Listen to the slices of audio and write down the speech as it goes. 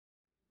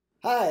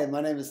Hi, my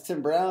name is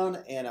Tim Brown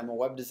and I'm a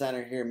web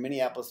designer here in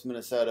Minneapolis,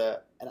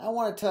 Minnesota, and I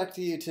want to talk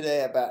to you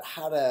today about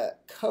how to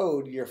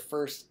code your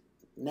first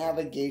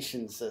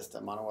navigation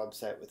system on a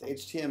website with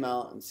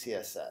HTML and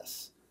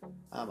CSS.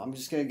 I'm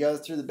just going to go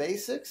through the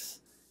basics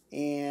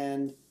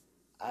and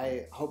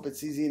I hope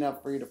it's easy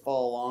enough for you to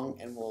follow along,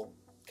 and we'll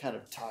kind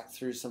of talk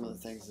through some of the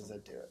things as I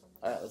do it.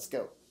 Alright, let's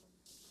go.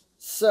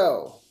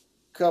 So,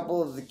 a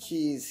couple of the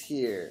keys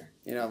here.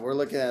 We're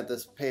looking at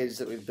this page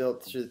that we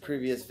built through the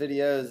previous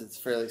videos. It's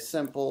fairly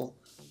simple,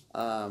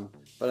 but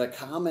a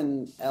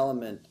common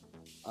element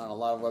on a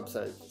lot of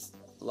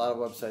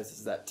websites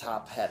is that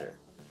top header.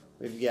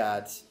 We've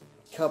got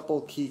a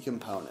couple key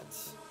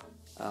components.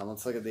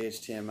 Let's look at the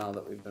HTML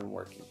that we've been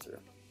working through.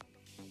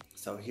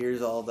 So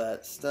here's all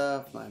that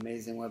stuff, my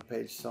amazing web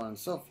page, so on and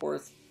so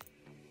forth.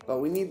 But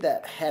we need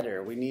that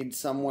header. We need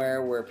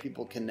somewhere where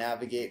people can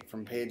navigate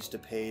from page to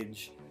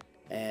page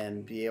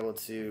and be able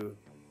to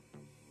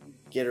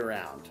get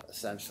around,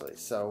 essentially.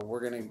 So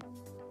we're going to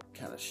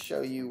kind of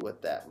show you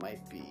what that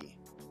might be.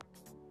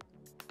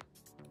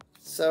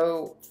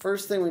 So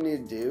first thing we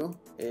need to do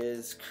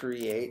is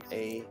create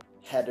a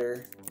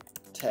header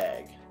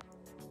tag.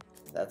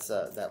 That's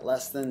that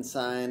less than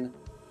sign,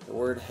 the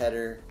word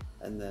header,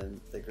 and then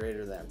the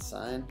greater than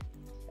sign.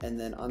 And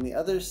then on the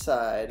other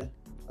side,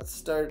 let's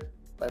start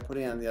by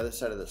putting on the other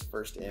side of this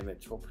first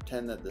image. We'll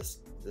pretend that this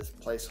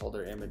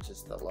placeholder image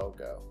is the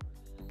logo.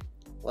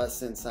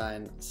 Less than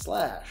sign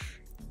slash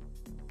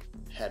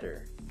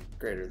header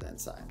greater than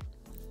sign.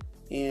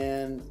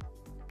 And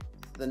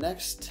the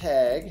next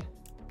tag,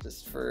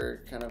 just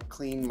for kind of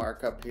clean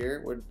markup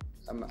here,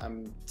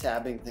 I'm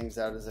tabbing things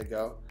out as I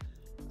go,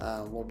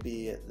 will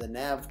be the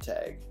nav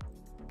tag,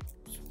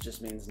 which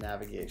just means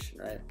navigation,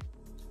 right?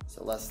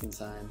 So less than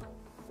sign,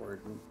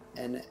 word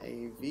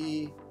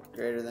NAV,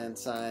 greater than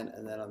sign,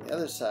 and then on the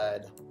other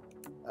side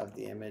of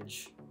the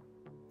image,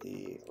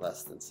 the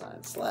less than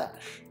sign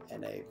slash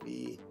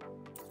NAV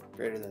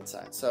greater than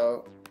sign.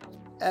 So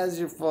as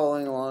you're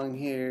following along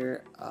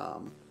here,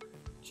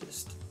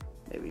 just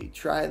maybe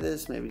try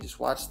this, maybe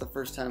just watch the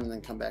first time and then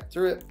come back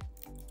through it.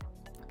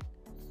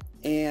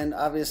 And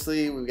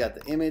obviously we've got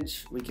the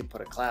image. We can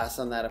put a class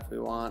on that if we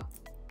want.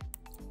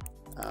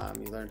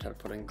 You learned how to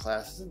put in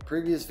classes in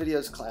previous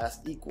videos. Class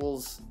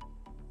equals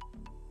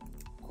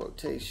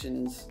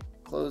quotations,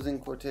 closing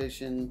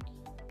quotation,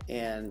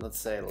 and let's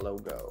say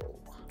logo.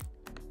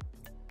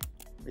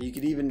 Or you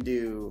could even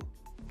do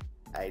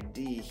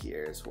ID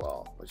here as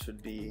well, which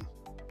would be,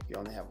 you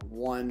only have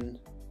one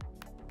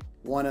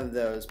of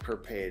those per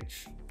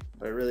page,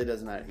 but it really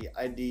doesn't matter.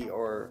 ID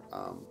or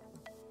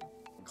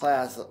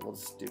class, we'll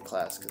just do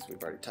class because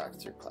we've already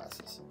talked through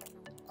classes.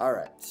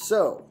 Alright,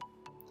 so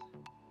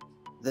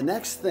the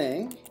next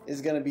thing is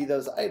going to be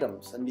those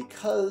items, and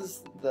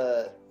because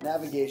the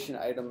navigation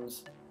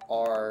items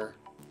are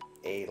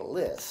a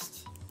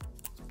list,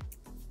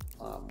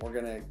 we're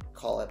going to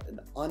call it an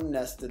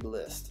unnested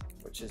list,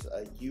 which is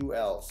a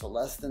UL. So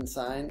less than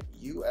sign,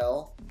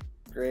 UL,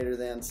 greater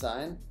than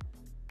sign.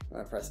 I'm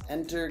going to press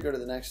enter, go to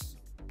the next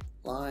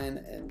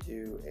line and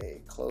do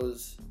a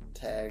close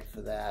tag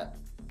for that.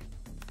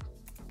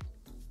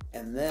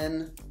 And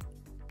then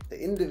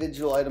the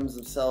individual items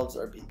themselves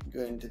are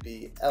going to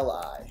be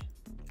LI.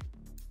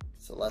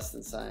 So less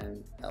than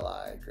sign,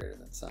 LI, greater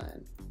than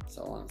sign,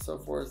 so on and so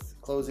forth.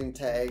 Closing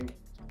tag.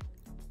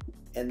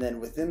 And then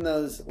within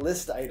those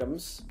list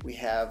items, we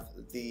have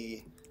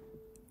the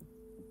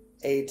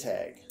A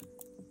tag.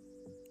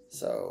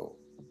 So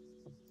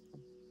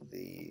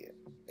the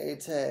A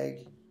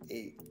tag,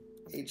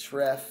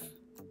 href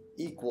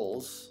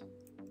equals,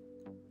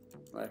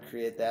 I'm going to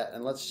create that,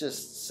 and let's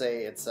just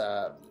say I'm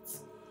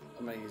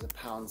going to use a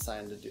pound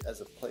sign to do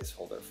as a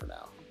placeholder for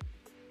now.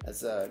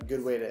 That's a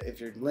good way to, if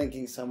you're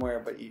linking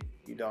somewhere but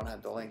you don't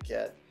have the link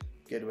yet,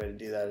 a good way to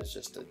do that is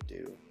just to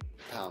do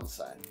pound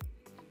sign.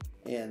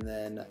 And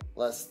then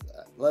less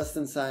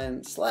than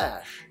sign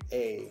slash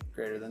a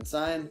greater than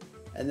sign,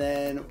 and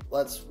then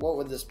what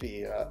would this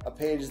be? A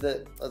page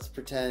that, let's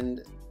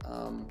pretend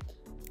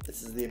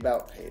this is the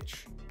about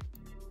page.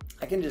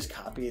 I can just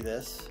copy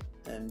this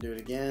and do it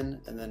again,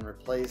 and then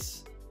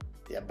replace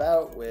the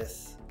about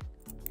with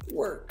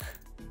work.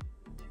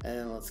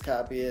 And let's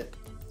copy it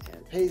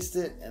and paste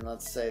it, and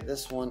let's say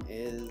this one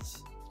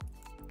is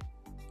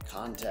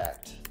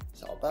contact.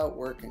 It's all about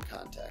work and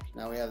contact.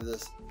 Now we have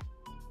this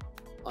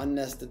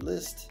unnested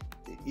list,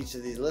 each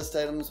of these list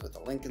items with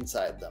a link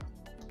inside them,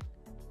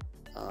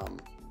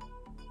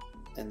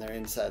 and they're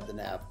inside the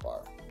nav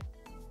bar.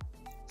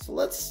 So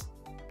this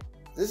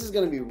is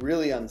going to be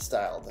really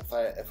unstyled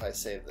if I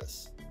save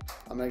this.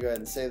 I'm going to go ahead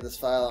and save this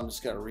file. I'm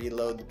just going to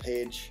reload the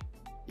page.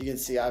 You can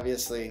see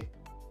obviously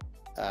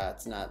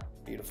it's not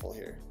beautiful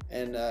here,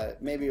 and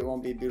maybe it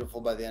won't be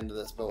beautiful by the end of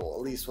this, but at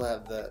least we'll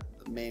have the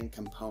main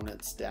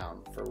components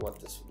down for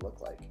what this would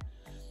look like.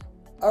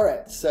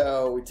 Alright,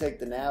 so we take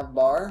the nav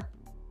bar,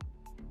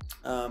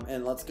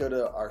 and let's go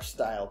to our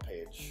style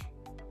page.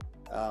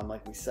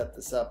 Like we set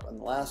this up on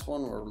the last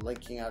one, we're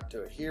linking out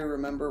to it here.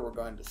 Remember, we're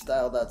going to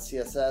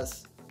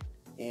style.css,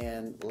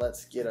 and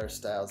let's get our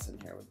styles in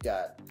here. We've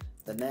got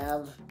the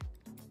nav,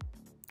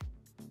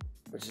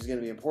 which is going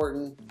to be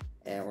important,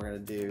 and we're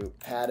going to do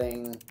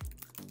padding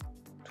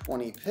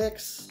 20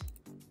 pix.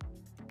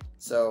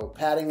 So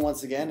padding,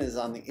 once again, is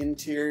on the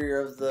interior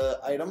of the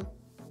item.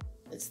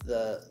 It's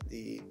the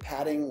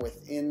padding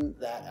within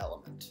that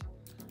element.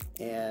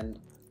 And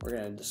we're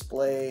going to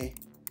display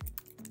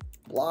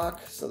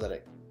block so that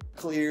it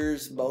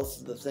clears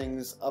both of the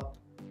things up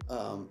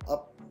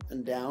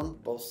and down,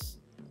 both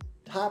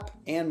top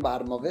and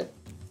bottom of it.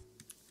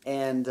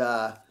 And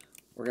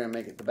we're going to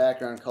make it the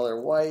background color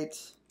white.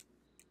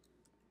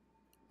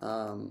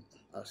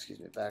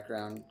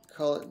 Background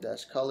color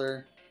dash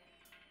color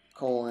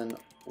colon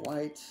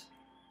white.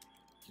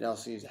 You can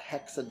also use a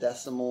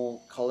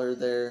hexadecimal color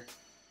there.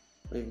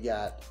 We've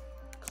got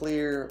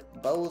clear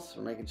both.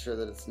 We're making sure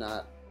that it's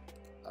not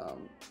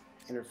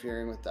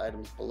interfering with the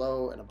items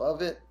below and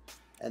above it.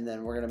 And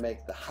then we're going to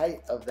make the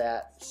height of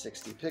that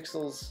 60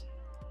 pixels.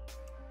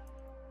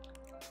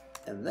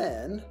 And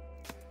then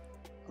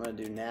I'm going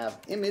to do nav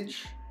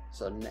image,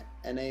 so nav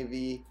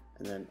and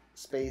then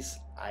space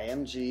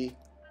img,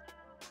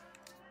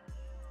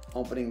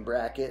 opening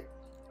bracket.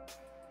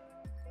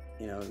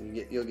 You know,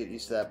 you'll get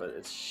used to that, but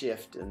it's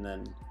shift and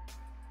then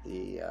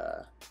the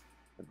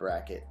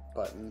bracket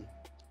button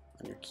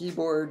on your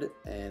keyboard,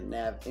 and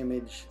nav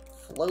image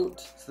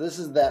float. So this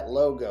is that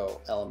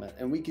logo element,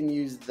 and we can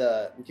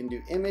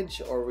do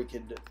image, or we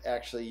could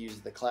actually use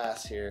the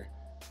class here,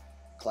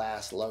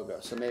 class logo.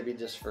 So maybe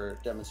just for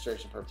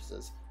demonstration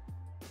purposes,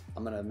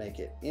 I'm gonna make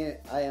it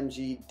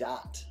img.logo.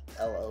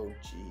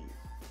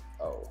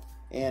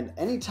 And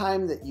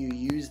anytime that you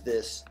use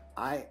this,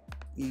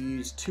 you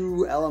use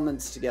two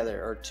elements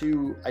together, or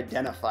two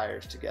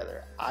identifiers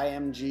together,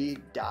 img.logo,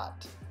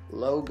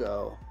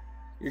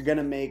 you're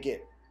gonna make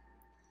it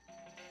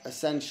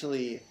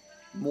essentially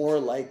more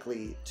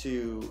likely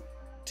to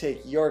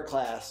take your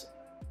class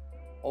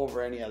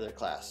over any other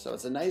class. So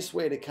it's a nice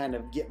way to kind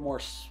of get more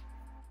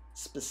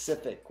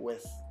specific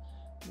with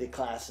the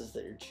classes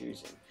that you're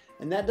choosing.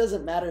 And that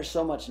doesn't matter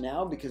so much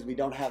now because we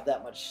don't have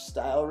that much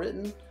style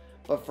written.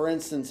 But for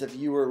instance, if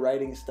you were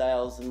writing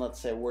styles in, let's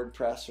say,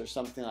 WordPress or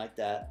something like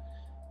that,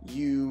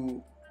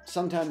 you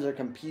sometimes are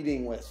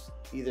competing with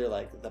either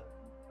like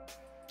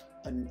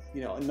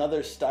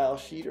another style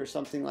sheet or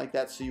something like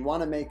that. So you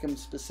want to make them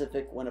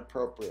specific when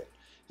appropriate.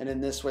 And in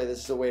this way,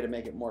 this is a way to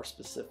make it more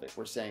specific.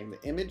 We're saying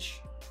the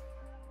image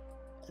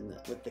and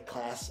with the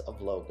class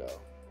of logo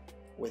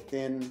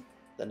within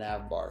the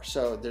nav bar.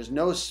 So there's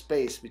no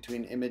space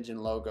between image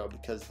and logo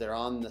because they're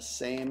on the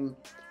same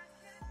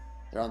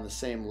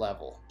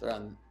level. They're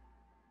on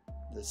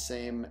the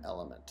same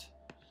element,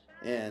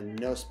 and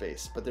no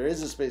space. But there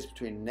is a space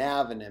between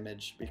nav and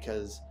image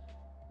because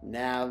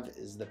nav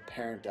is the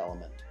parent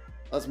element.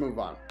 Let's move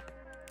on.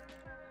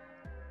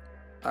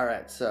 All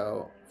right,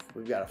 so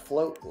we've got a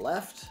float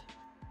left,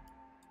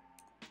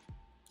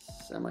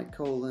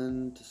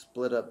 semicolon to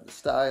split up the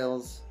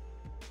styles.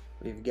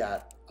 We've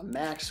got a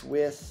max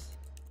width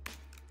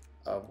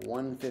of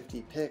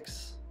 150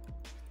 pix.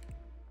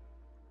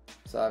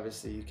 So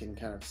obviously you can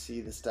kind of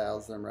see the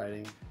styles that I'm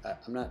writing.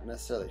 I'm not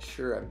necessarily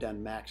sure I've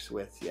done max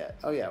width yet.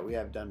 Oh yeah, we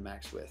have done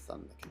max width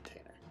on the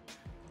container.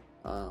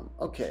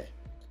 Okay,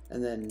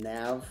 and then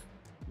nav,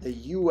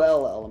 the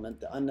UL element,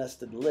 the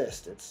unnested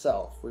list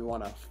itself, we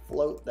want to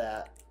float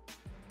that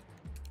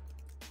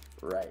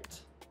right.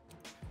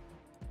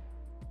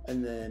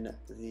 And then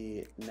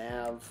the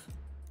nav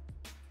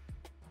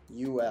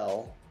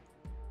UL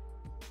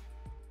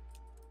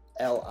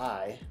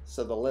LI,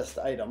 so the list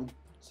item.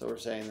 So we're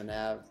saying the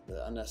nav,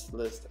 the unnested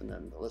list, and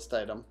then the list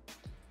item.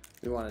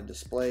 We want to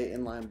display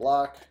inline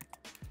block.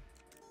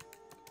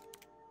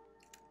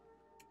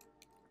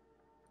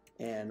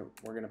 And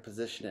we're going to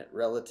position it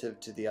relative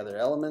to the other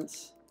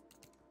elements.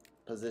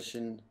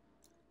 Position,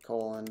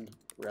 colon,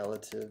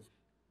 relative.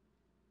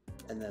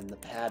 And then the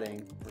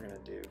padding, we're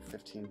going to do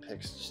 15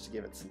 pix just to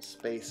give it some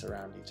space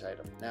around each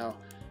item. Now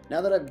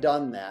that I've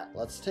done that,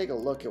 let's take a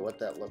look at what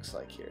that looks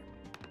like here.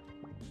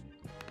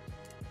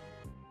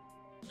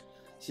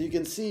 So you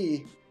can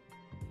see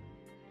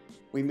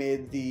we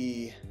made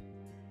the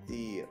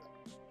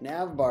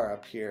nav bar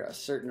up here a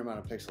certain amount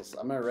of pixels.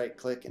 I'm going to right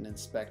click and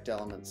inspect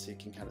elements so you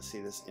can kind of see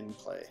this in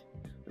play.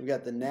 We've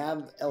got the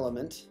nav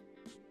element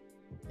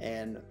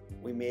and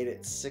we made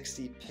it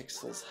 60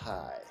 pixels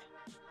high.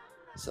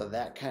 So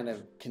that kind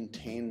of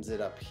contains it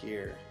up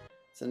here.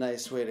 It's a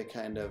nice way to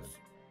kind of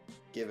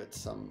give it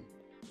some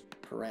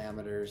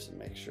parameters and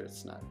make sure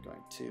it's not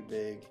going too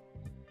big.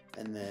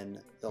 And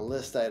then the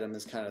list item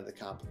is kind of the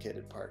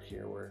complicated part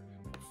here. We're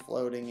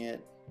floating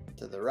it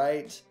to the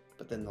right,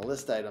 but then the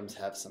list items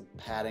have some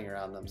padding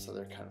around them, so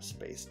they're kind of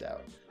spaced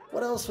out.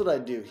 What else would I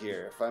do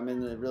here if I'm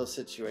in a real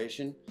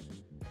situation?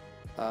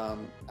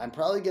 I'm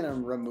probably going to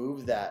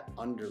remove that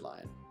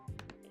underline.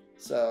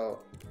 So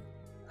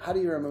how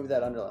do you remove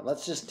that underline?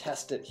 Let's just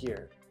test it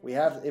here.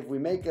 If we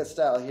make a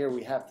style here,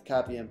 we have to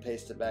copy and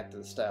paste it back to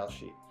the style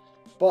sheet.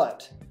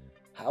 But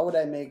how would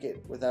I make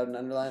it without an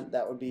underline?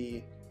 That would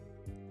be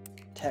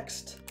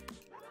text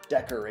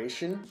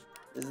decoration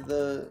is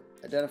the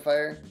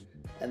identifier,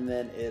 and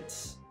then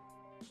it's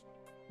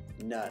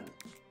none.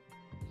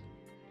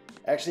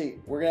 Actually,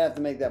 we're gonna have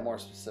to make that more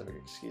specific.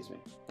 Excuse me.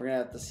 We're gonna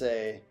have to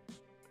say.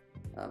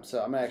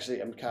 So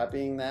I'm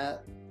copying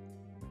that,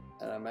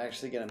 and I'm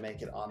actually gonna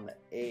make it on the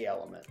A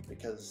element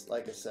because,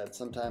 like I said,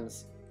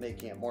 sometimes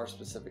making it more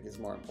specific is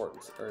more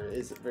important, or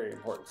is very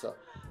important. So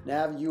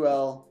nav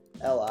ul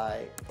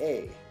li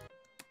a,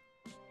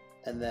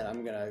 and then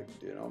I'm gonna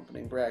do an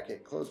opening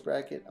bracket, close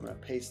bracket. I'm gonna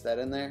paste that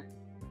in there.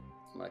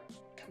 I'm gonna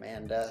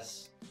Command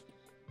S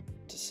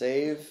to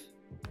save,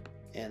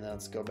 and then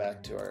let's go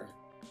back to our.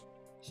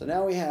 So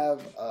now we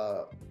have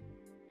a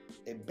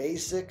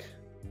basic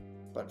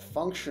but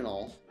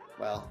functional,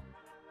 well,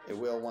 it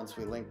will once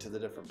we link to the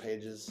different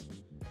pages,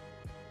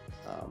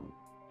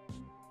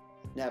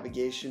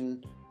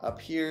 navigation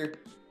up here.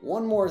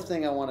 One more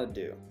thing I want to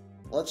do.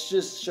 Let's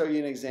just show you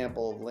an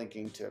example of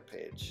linking to a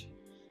page.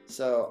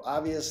 So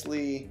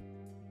obviously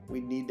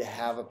we need to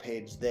have a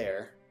page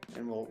there,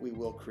 and we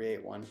will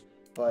create one,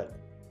 but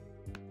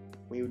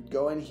we would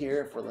go in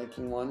here if we're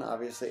linking one,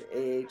 obviously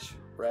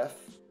ahref,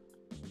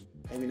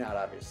 maybe not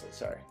obviously,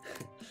 sorry,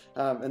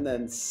 and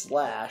then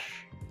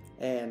slash,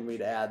 and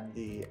we'd add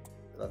the,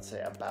 let's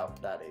say,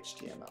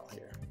 about.html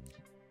here,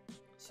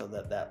 so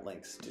that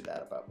links to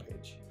that about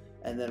page.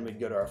 And then we'd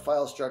go to our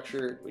file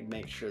structure, we'd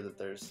make sure that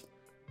there's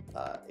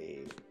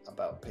a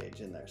about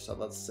page in there. So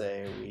let's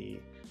say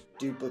we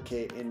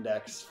duplicate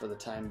index for the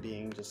time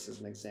being, just as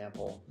an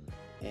example,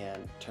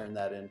 and turn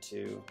that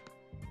into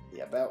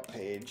the about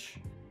page.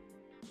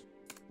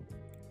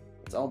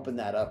 Let's open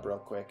that up real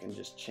quick and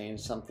just change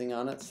something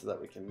on it so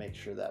that we can make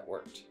sure that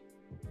worked,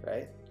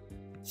 right?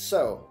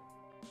 So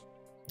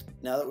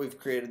now that we've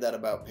created that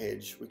about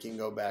page, we can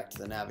go back to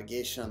the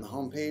navigation on the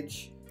home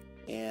page,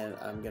 and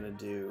I'm gonna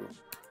do,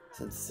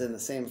 since it's in the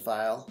same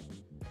file,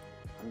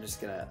 I'm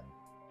just gonna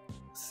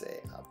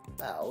say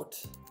about.html,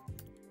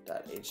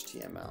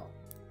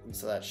 and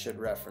so that should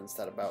reference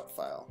that about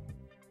file.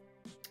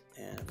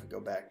 And if we go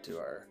back to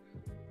our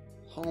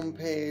home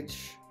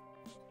page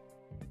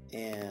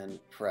and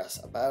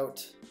press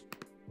about,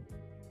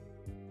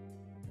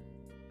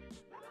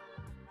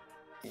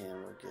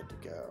 and we're good to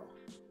go.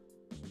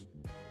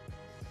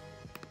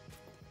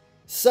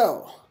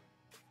 So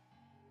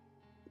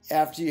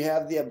after you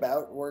have the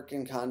about work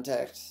and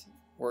contact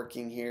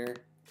working here,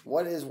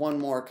 what is one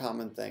more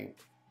common thing?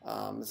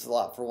 This is a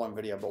lot for one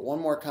video, but one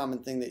more common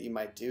thing that you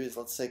might do is,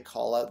 let's say,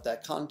 call out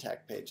that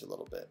contact page a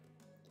little bit.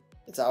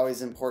 It's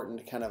always important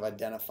to kind of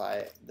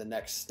identify the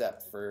next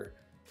step for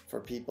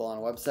people on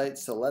websites.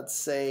 So let's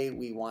say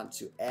we want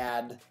to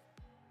add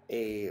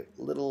a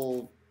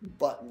little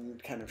button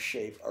kind of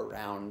shape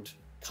around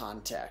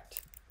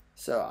contact.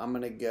 So I'm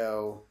going to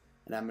go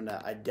and I'm going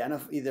to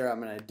identify, either I'm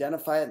going to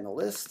identify it in the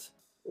list,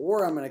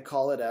 or I'm going to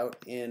call it out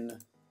in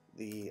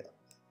a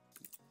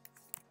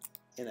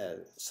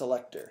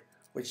selector,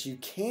 which you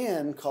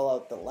can call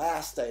out the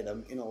last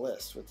item in a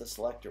list with the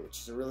selector, which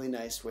is a really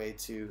nice way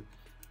to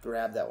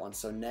grab that one.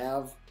 So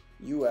nav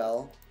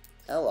ul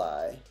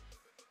li,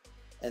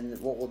 and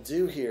what we'll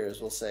do here is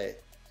we'll say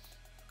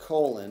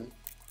colon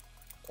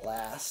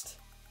last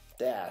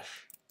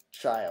dash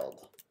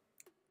child,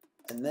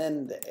 and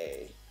then the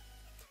A,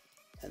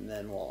 and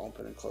then we'll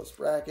open and close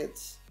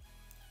brackets,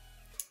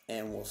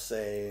 and we'll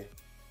say,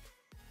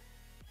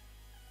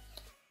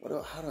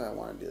 how do I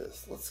want to do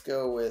this? Let's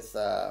go with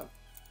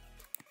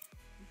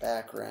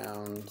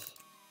background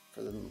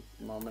for the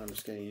moment. I'm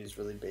just going to use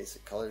really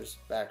basic colors.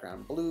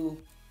 Background blue,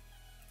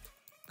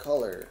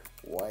 color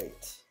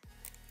white,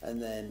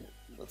 and then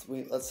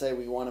let's say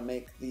we want to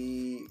make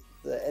the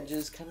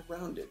edges kind of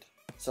rounded.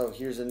 So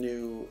here's a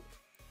new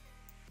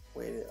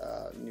way,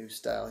 new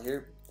style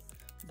here.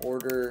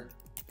 Border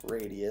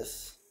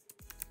radius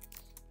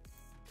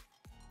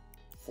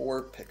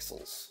 4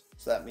 pixels.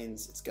 So that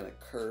means it's going to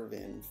curve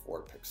in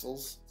 4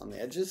 pixels on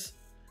the edges.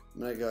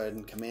 I'm going to go ahead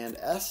and Command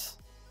S,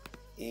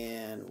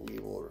 and we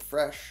will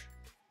refresh.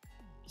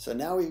 So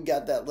now we've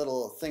got that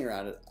little thing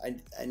around it.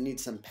 I need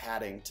some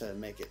padding to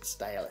make it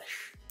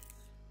stylish.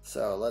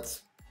 So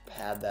let's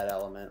pad that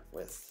element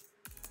with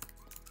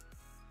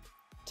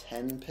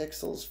 10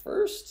 pixels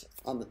first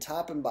on the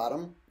top and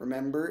bottom.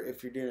 Remember,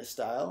 if you're doing a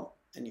style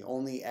and you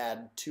only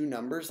add 2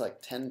 numbers,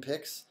 like 10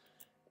 pics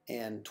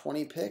and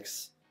 20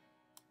 pics,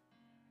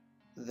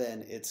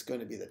 then it's going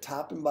to be the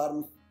top and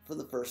bottom for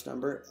the first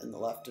number and the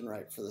left and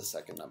right for the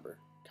second number.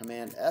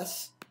 Command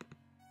S,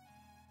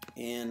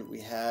 and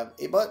we have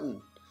a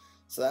button.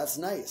 So that's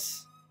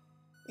nice.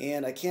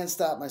 And I can't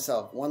stop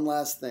myself. One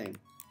last thing.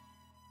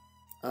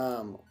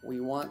 We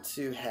want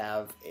to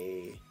have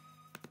a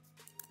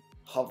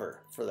hover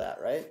for that,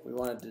 right? We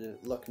want it to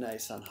look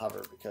nice on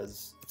hover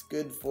because it's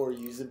good for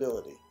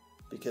usability,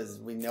 because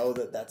we know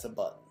that that's a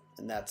button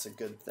and that's a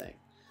good thing.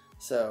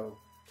 So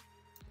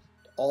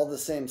all the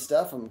same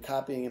stuff, I'm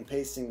copying and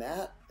pasting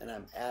that, and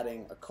I'm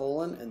adding a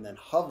colon and then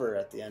hover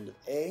at the end of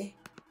A,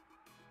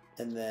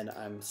 and then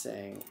I'm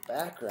saying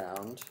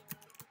background,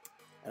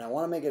 and I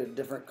want to make it a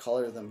different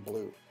color than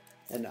blue.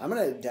 And I'm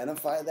going to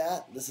identify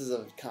that. This is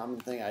a common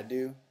thing I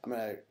do. I'm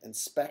going to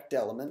inspect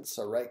element.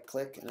 So right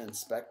click and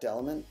inspect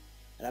element.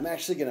 And I'm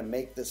actually going to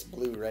make this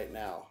blue right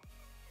now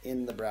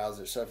in the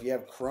browser. So if you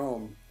have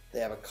Chrome, they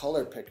have a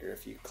color picker.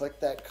 If you click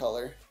that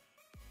color,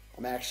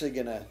 I'm actually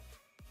going to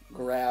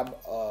grab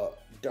a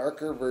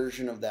darker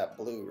version of that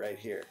blue right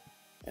here.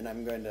 And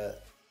I'm going to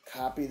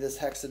copy this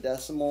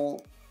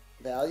hexadecimal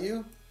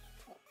value,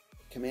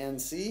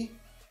 Command C,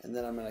 and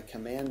then I'm going to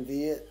Command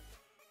V it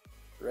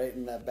right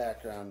in that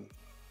background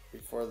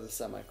before the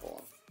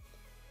semicolon.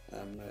 And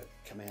I'm going to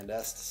Command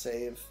S to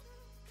save,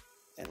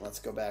 and let's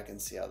go back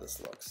and see how this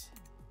looks.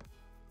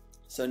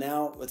 So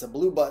now it's a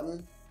blue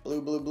button,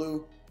 blue, blue,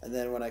 blue, and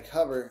then when I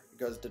hover, it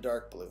goes to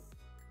dark blue.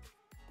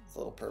 It's a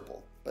little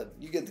purple, but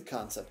you get the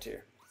concept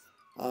here.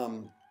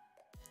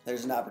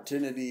 There's an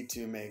opportunity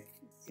to make,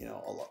 you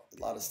know,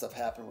 a lot of stuff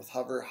happen with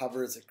hover.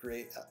 Hover is a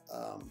great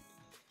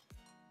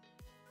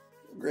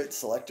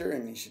selector,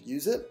 and you should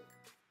use it.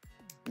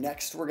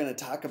 Next, we're going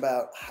to talk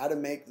about how to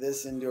make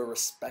this into a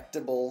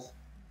respectable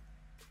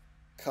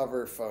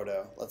cover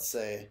photo. Let's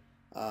say,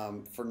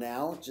 for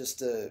now, just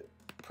to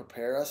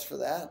prepare us for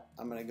that,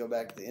 I'm going to go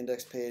back to the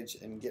index page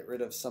and get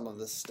rid of some of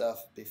this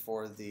stuff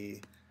before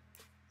the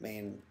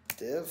main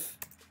div.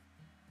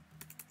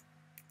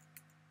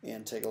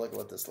 And take a look at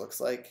what this looks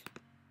like.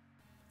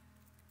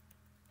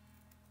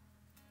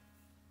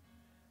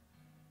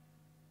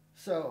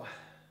 So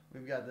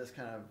we've got this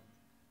kind of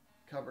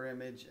cover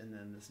image and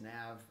then this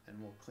nav,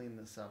 and we'll clean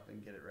this up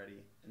and get it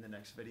ready in the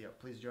next video.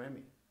 Please join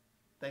me.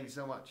 Thank you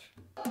so much.